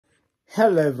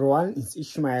Hello everyone, it's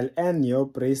Ishmael and your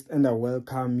priest, and I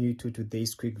welcome you to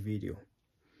today's quick video.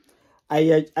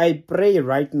 I pray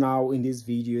right now in this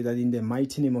video that in the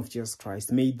mighty name of Jesus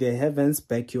Christ, may the heavens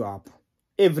back you up.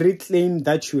 Every claim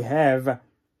that you have,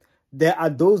 there are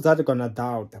those that are gonna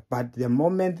doubt, but the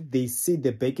moment they see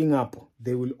the backing up,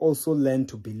 they will also learn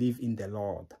to believe in the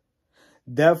Lord.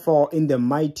 Therefore, in the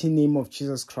mighty name of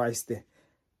Jesus Christ,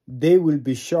 they will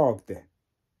be shocked.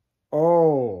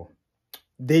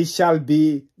 They shall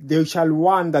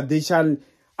wonder, they shall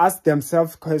ask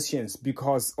themselves questions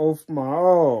because of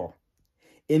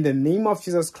in the name of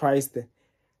Jesus Christ,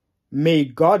 may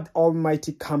God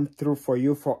Almighty come through for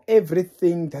you for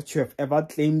everything that you have ever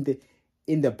claimed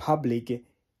in the public,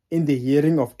 in the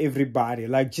hearing of everybody.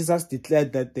 Like Jesus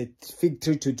declared that the fig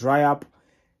tree to dry up.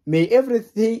 May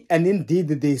everything, and indeed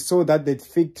they saw that the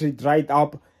fig tree dried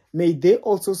up. May they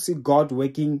also see God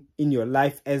working in your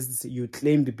life as you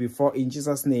claimed before. In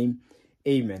Jesus' name,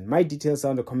 amen. My details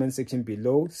are in the comment section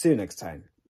below. See you next time.